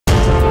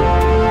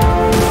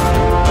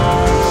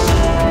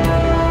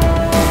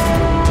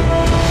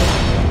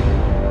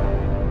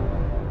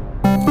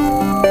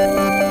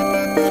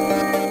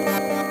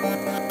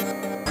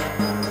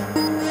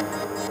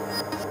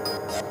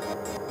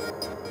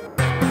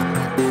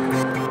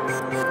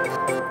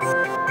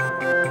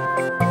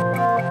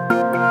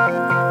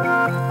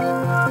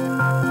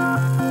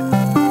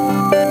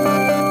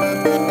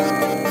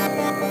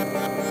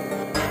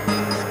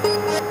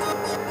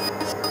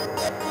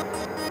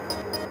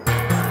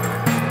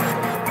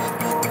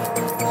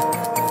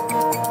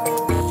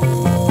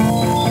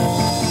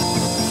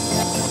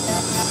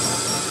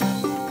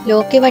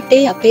ලෝකෙ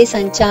වටේ අපේ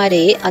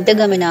සංචාරයේ අද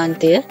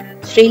ගමනාන්තය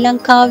ශ්‍රී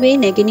ලංකාවේ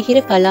නැගෙනහිර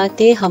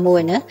පළාතේ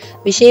හමුවන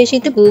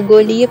විශේෂිත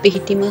භූගෝලීය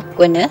පිහිටීමක්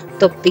වන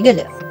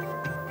තොප්පිගල.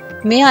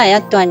 මෙය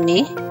අයත්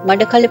වන්නේ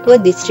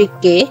මඩකලපුව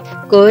දිස්ත්‍රික්කයේ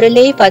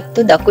කෝරළේ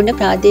පත්තු දකුණ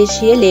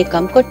ප්‍රාදේශීය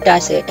ලේකම්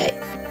කොට්ටාසයටයි.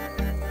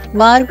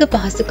 මාර්ග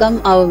පහසුකම්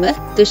අවම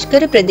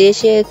දුෂ්කර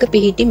ප්‍රදේශයක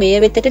පිහිටි මෙය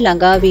වෙතට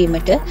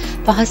ළඟාවීමට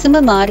පහසුම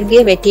මාර්ගය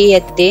වැටී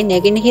ඇත්තේ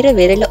නැගෙනහිර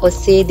වෙරළ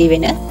ඔස්සේ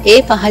දිවෙන ඒ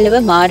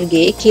 15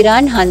 මාර්ගයේ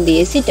කිරාන්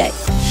හන්දියේ සිටයි.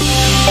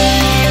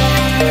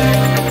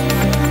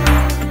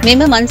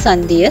 මෙම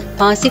මන්සන්දිය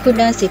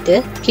පාසිකුඩා සිට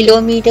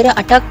කිලෝමීටර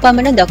 8ක්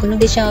පමණ දකුණු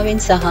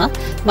දිශාවෙන් සහ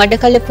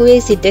මඩකලපුවේ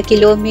සිට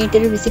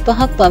කිලෝමීටර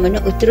 25ක්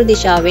පමණ උතුරු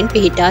දිශාවෙන්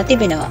පිහිටා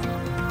තිබෙනවා.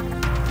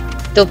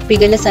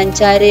 තොප්පිගල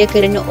සංචාරය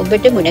කරන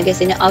ඔබට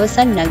මුණගැසෙන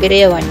අවසන්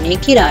නගරය වන්නේ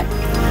කිරාන්.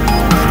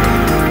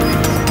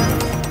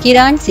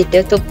 කිරාන් සිට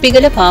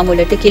තොප්පිගල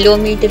පාමුලට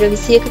කිලෝමීටර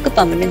 21ක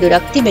පමණ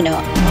දුරක්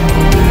තිබෙනවා.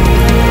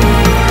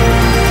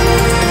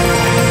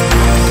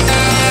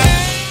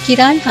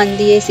 කිරාන්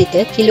හන්දියේ සිට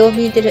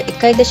කිලෝමීටර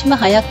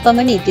 1.6ක්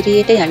පමණ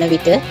ඉදිරියට යන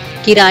විට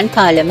කිරාන්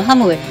පාලම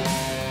හමු වෙනවා.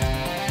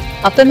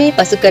 අප මේ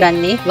පසු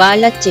කරන්නේ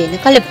වාලච්චේන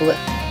කලපුව.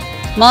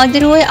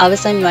 මාදිරුවේ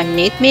අවසන්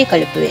වන්නේත් මේ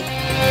කලපුවේ.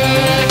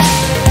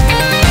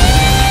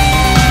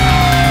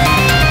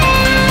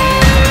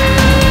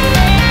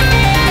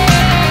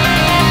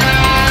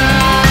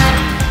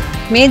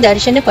 මේ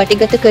දර්ශන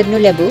පටිගත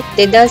කරනු ලැබූ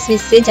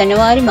 2020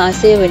 ජනවාරි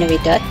මාසය වන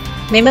විටත්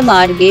මෙම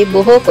මාර්ගයේ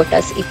බොහෝ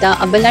කොටස් ඉතා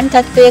අබලන්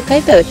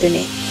තත්ත්වයකයි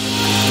පැවතුනේ.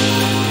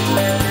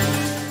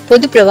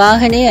 පොදු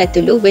ප්‍රවාහනය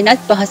ඇතුළු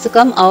වෙනත්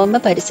පහසුකම් අවම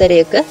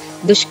පරිසරයක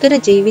දුෂ්කර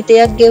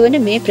ජීවිතයක් ගෙවන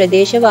මේ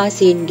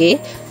ප්‍රදේශවාසීන්ගේ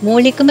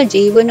මූලිකම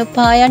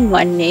ජීවනෝපායන්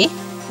වන්නේ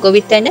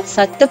ගොවිතැන,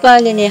 සත්ත්ව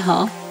පාලනය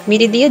හා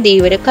මිරිදිය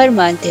දීවර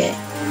කර්මාන්තයයි.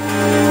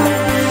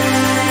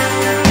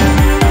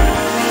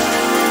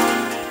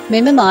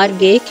 මෙම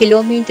මාර්ගයේ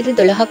කිලෝමීටර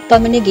 12ක්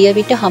පමණ ගිය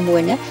විට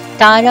හමුවන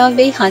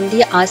තාරාවෙයි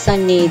හන්දිය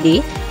ආසන්නයේදී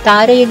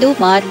තාරයේදූ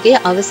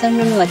මාර්ගයේ අවසන්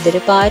වන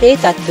අතර පාරේ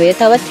තත්ත්වය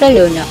තවත් රළ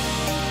වුණා.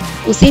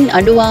 උසින්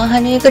අඩු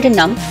වාහනයකට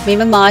නම්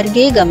මෙම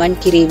මාර්ගයේ ගමන්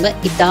කිරීම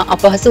ඉතා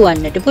අපහසු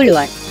වන්නට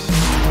පුළුවන්.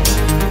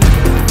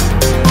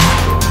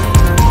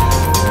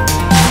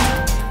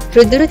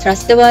 රුධිර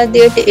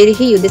ත්‍රස්තවාදයට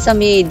එරෙහි යුද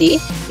සමයේදී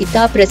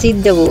ඉතා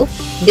ප්‍රසිද්ධ වූ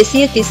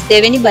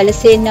 232 වෙනි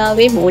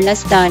බලසේනාවේ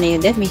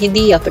මූලස්ථානයද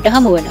මෙහිදී අපට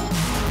හමුවනවා.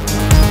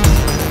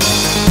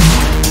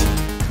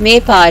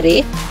 මේ පාරේ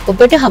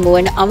ඔබට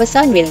හමුවන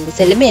අවසන්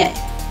වෙළඳසැල මෙයයි.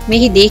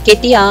 මෙහිදී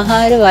කෙටි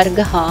ආහාර වර්ග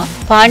හා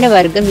පාන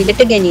වර්ග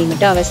මිලට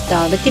ගැනීමට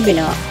අවස්ථාව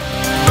තිබෙනවා.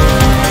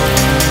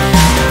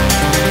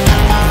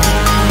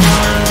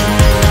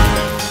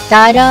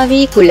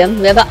 තාරාවී කුලම්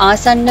වැව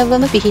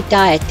ආසන්නවම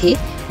පිහිටා ඇති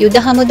යුද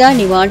හමුදා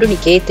නිවාඩු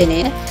නිකේතනය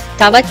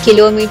තවත්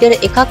කිලෝමීටර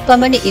 1ක්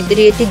පමණ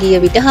ඉදිරියට ගිය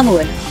විට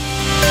හමුවනවා.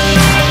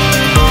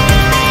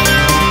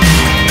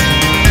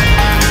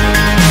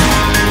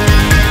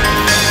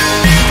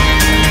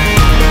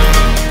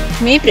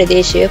 මේ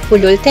ප්‍රදේශය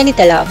පුළුල්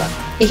තැනිතලාවක්.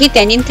 එහි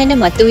තැනින් තැන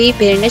මතුවී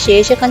පෙනෙන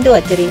ශේෂ කඳු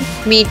අතරින්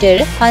මීටර්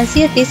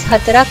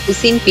 534ක්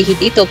උසින්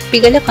පිහිටි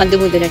තොප්පිගල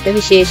කඳු මුදුනට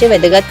විශේෂ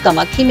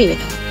වැදගත්කමක් හිමි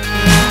වෙනවා.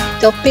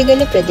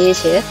 තොප්පිගල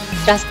ප්‍රදේශය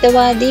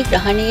ත්‍රස්තවාදී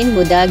ග්‍රහණයෙන්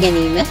මුදා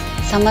ගැනීම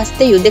සමස්ත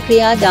යුද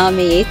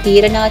ක්‍රියාදාමයේ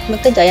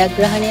තීරණාත්මක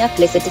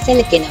ජයග්‍රහණයක් ලෙසට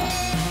සැලකෙනවා.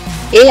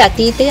 ඒ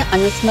අතීතය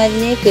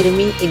අනුස්මරණය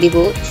කරමින්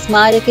ඉදිවූ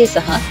ස්මාරකය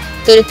සහ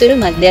තොරතුරු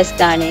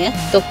මධ්‍යස්ථානය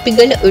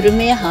තොප්පිගල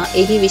උරුමය හා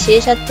එහි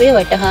විශේෂත්වය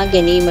වටහා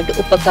ගැනීමට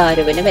උපකාර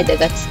වන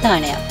වැදගත්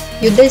ස්ථානයක්.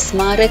 යුද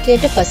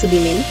ස්මාරකයට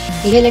පසුබිමෙන්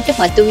ඉහළට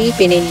මතුවී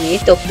පෙනෙන්නේ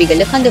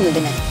තොප්පිගල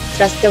කඳුමුදුනයි.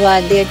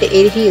 ත්‍රස්තවාදයට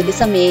එරෙහි යුද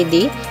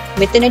සමයේදී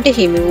මෙතනට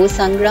හිමි වූ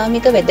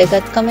සංග්‍රාමික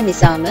වැදගත්කම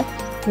නිසාම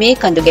මේ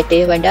කඳුගැටය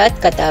වඩාත්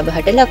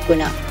කතාබහට ලක්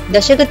වුණා.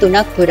 දශක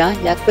 3ක් පුරා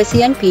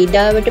ලක්වැසියන්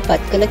පීඩාවට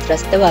පත් කළ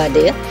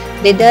ත්‍රස්තවාදය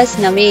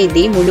 2009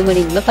 දී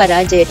මුළුමනින්ම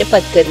පරාජයට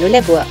පත් කරනු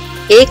ලැබුවා.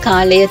 ඒ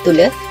කාලය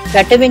තුල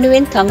රට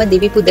වෙනුවෙන් තම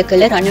දිවි පුද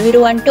කළ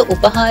රණවිරුවන්ට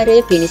උපහාරය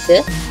පිණිස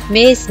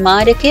මේ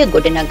ස්මාරකය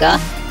ගොඩනගා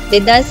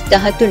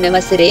 2013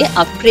 වසරේ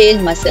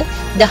අප්‍රේල් මාස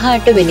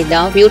 18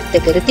 වෙනිදා විවෘත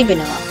කර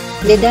තිබෙනවා.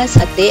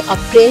 2007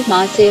 අප්‍රේල්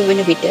මාසය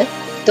වන විට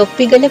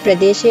තොප්පිගල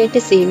ප්‍රදේශයට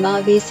සීමා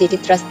වී සිටි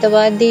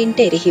ත්‍රස්තවාදීන්ට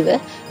එරෙහිව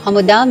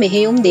හමුදා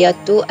මෙහෙයුම් දෙයක්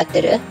වූ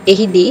අතර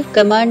එහිදී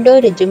කමාන්ඩෝ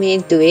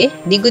රෙජිමේන්තුවේ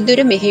දිගුදුර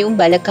මෙහෙයුම්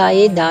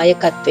බලකායේ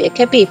දායකත්වය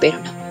කැපී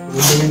පෙනුණා.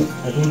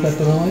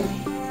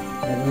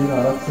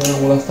 ආරක්ෂා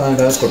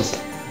මූලස්ථානයට කොටස.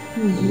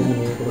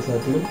 මේ කොටස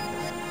ඇතුළේ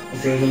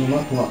ඔපරේෂන්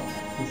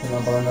තුනක්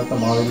ඉස්සලා බලන්න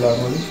ගත්ත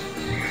මාවිල්ලාවලි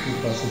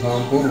ඊපස්සේ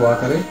සාම්පූර්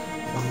වාකරේ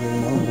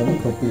මම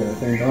තොප්පිගල.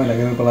 එතෙන් තමයි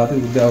නැගෙනහිර පළාතේ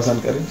යුද්ධය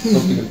අවසන් කරේ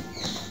තොප්පිගල.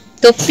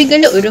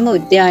 තොප්පිගල උරුම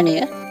උද්‍යානය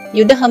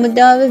යුද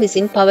හමුදාව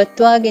විසින්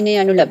පවත්වාගෙන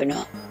යනු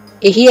ලබනවා.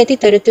 එහි ඇති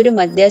තොරතුරු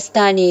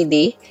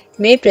මධ්‍යස්ථානයේදී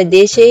මේ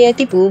ප්‍රදේශයේ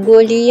ඇති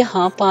භූගෝලීය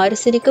හා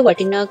පාරිසරික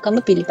වටිනාකම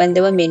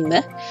පිළිබඳව මෙන්ම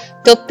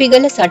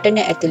තොප්පිගල සටන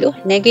ඇතුළු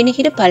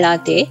නැගෙනහිර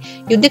පළාතේ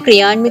යුද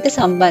ක්‍රියාන්විත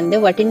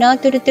සම්බන්ධ වටිනා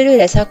තොරතුරු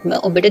රැසක්ම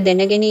ඔබට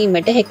දැන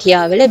ගැනීමට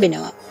හැකියාව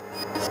ලැබෙනවා.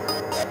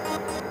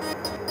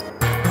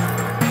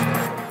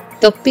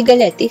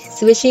 තොප්පිගල ඇති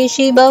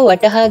සුවිශේෂී බව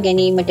වටහා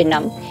ගැනීමට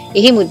නම්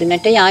එහි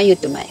මුදුනට යා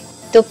යුතුයමයි.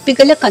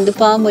 තොප්පිගල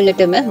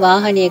කඳුපාමුලටම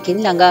වාහනයකින්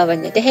ළඟා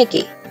වන්නට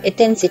හැකි.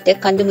 එතෙන් සිට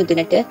කඳු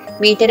මුදුනට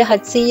මීටර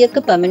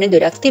 700ක පමණ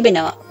දුරක්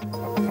තිබෙනවා.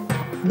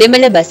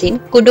 දෙමළ බසින්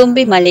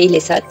කුඩුම්බිමලයි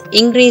ලෙසත්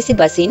ඉංග්‍රීසි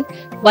බසින්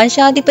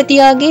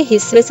වංශාධිපතියාගේ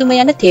හිස්වැසුම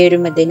යන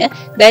තේරුම දෙන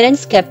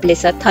බැලන්ස් කැප්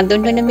ලෙසත්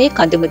හඳුන්වන මේ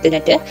කඳු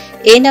මුදුනට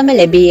ඒ නම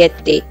ලැබී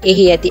ඇත්තේ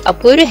එහි ඇති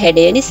අපූර්ව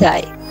හැඩය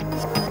නිසායි.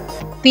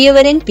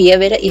 පියවරෙන්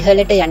පියවර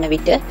ඉහළට යන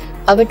විට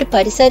අවට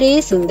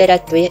පරිසරයේ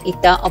සුන්දරත්වය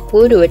ඉතා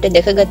අපූර්වට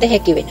දැකගත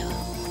හැකි වෙනවා.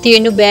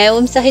 තියුණු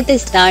බෑවුම් සහිත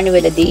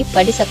ස්ථානවලදී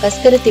පඩි සකස්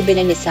කර තිබෙන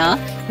නිසා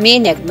මේ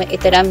නැග්ම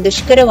එතරම්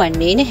දුෂ්කර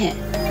වන්නේ නැහැ.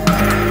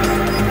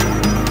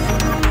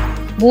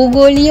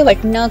 භූගෝලීය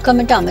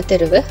වටිනාකමට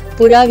අමතරව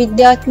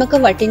පුරාවිද්‍යාත්මක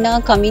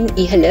වටිනාකමින්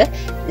ඉහළ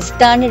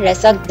ස්ථාන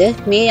රැසක්ද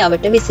මේ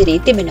අවට විසිරී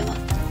තිබෙනවා.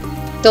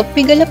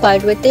 තොප්පිගල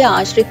පර්වතය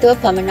ආශ්‍රිතව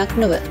පමණක්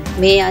නොව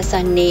මේ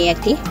ආසන්නයේ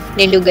ඇති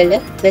නෙළුගල,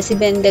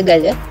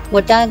 වැසිබැන්දගල,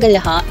 මොටාගල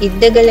හා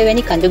ඉද්දගල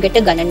වැනි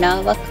කඳුගැට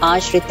ගණනාවක්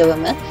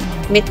ආශ්‍රිතවම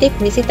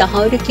මෙතෙක් නිසි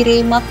තහවුරු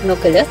කිරීමක්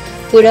නොකළ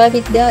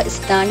පුරාවිද්‍යා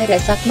ස්ථාන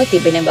රැසක්ම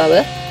තිබෙන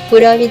බව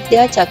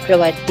පුරාවිද්‍යා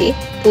චක්‍රවර්ති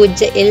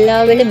පූජ්‍ය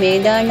එල්ලාවල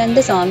මේධානන්ද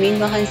ස්වාමීන්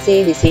වහන්සේ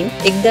විසින්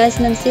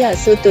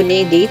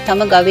 1983 දී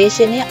තම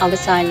ගවේෂණය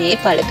අවසානයේ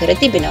පළ කර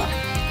තිබෙනවා.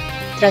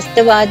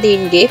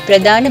 ත්‍රස්තවාදීන්ගේ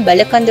ප්‍රධාන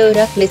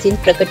බලකඳවුරක්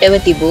ලෙසින් ප්‍රකටව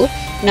තිබූ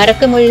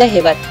නරකමුල්ල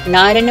හෙවත්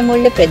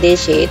නාරණමුල්ල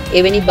ප්‍රදේශයේ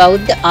එවැනි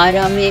බෞද්ධ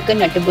ආරාමයක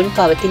නටබුන්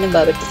පවතින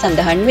බවට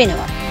සඳහන්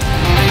වෙනවා.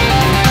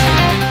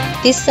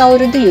 30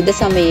 අවුරුදු යුද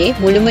සමයේ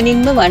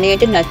මුළුමනින්ම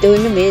වනයට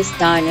නතවුණු මේ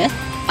ස්ථාන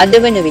අද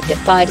වන විට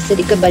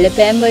පාරිසරික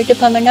බලපෑම් වලට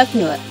පමණක්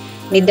නොව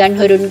නිදන්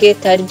හොරුන්ගේ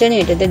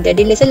තර්ජනයටද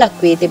දැඩි ලෙස ලක්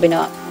වී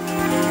තිබෙනවා.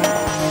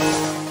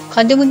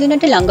 කඳු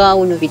මුදුනට ළඟා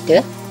වුණු විට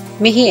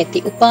මෙහි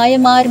ඇති උපාය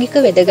මාර්ගික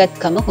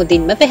වැදගත්කම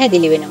හොඳින්ම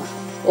පැහැදිලි වෙනවා.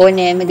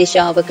 ඕනෑම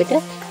දිශාවකට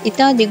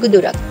ඉතා දිගු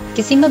දුරක්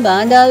කිසිම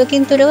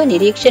බාධාවකින් තොරව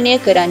නිරීක්ෂණය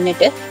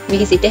කරන්නට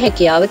මෙහි සිට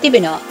හැකියාව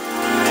තිබෙනවා.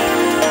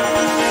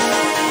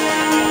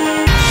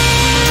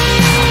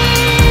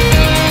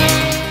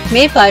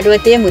 මේ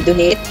පර්වතය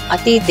මුදුනේ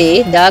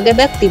අතීතයේ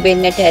දාගැබක්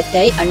තිබෙන්නට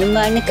ඇතැයි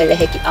අනුමාන කළ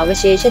හැකි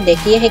අවශේෂ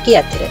දැකිය හැකි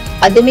අතර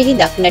අද මෙහි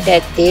දක්නට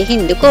ඇත්තේ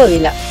හින්දු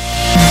කෝවිලක්.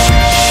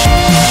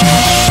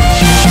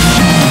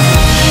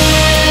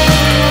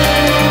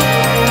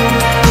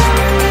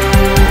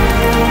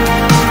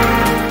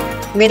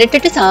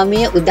 මෙරටට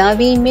සාමය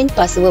උදාවීමෙන්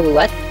පසුව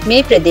වුවත්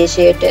මේ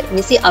ප්‍රදේශයට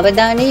නිසි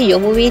අවධානය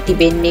යොමු වී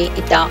තිබෙන්නේ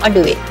ඉතා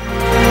අඩුවේ.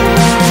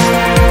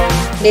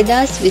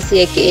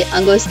 2021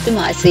 අගෝස්තු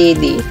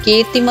මාසයේදී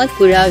කීර්තිමත්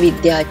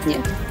පුරාවිද්‍යාඥ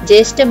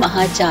ජ්‍යෙෂ්ඨ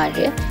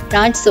මහාචාර්ය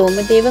රාජ්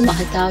සෝමදේව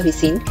මහතා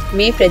විසින්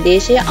මේ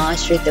ප්‍රදේශය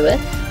ආශ්‍රිතව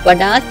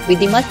වඩාත්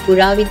විධිමත්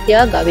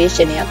පුරාවිද්‍යා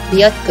ගවේෂණයක්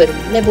දියත්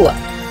කරනු ලැබුවා.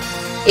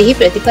 එහි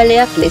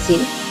ප්‍රතිඵලයක්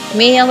ලෙසින්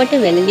මේ අවට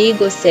වැළලී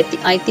ගොස්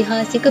ඇති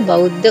ඓතිහාසික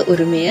බෞද්ධ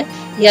උරුමය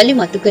යලි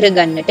මතු කර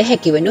ගන්නට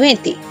හැකිවනු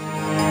ඇති.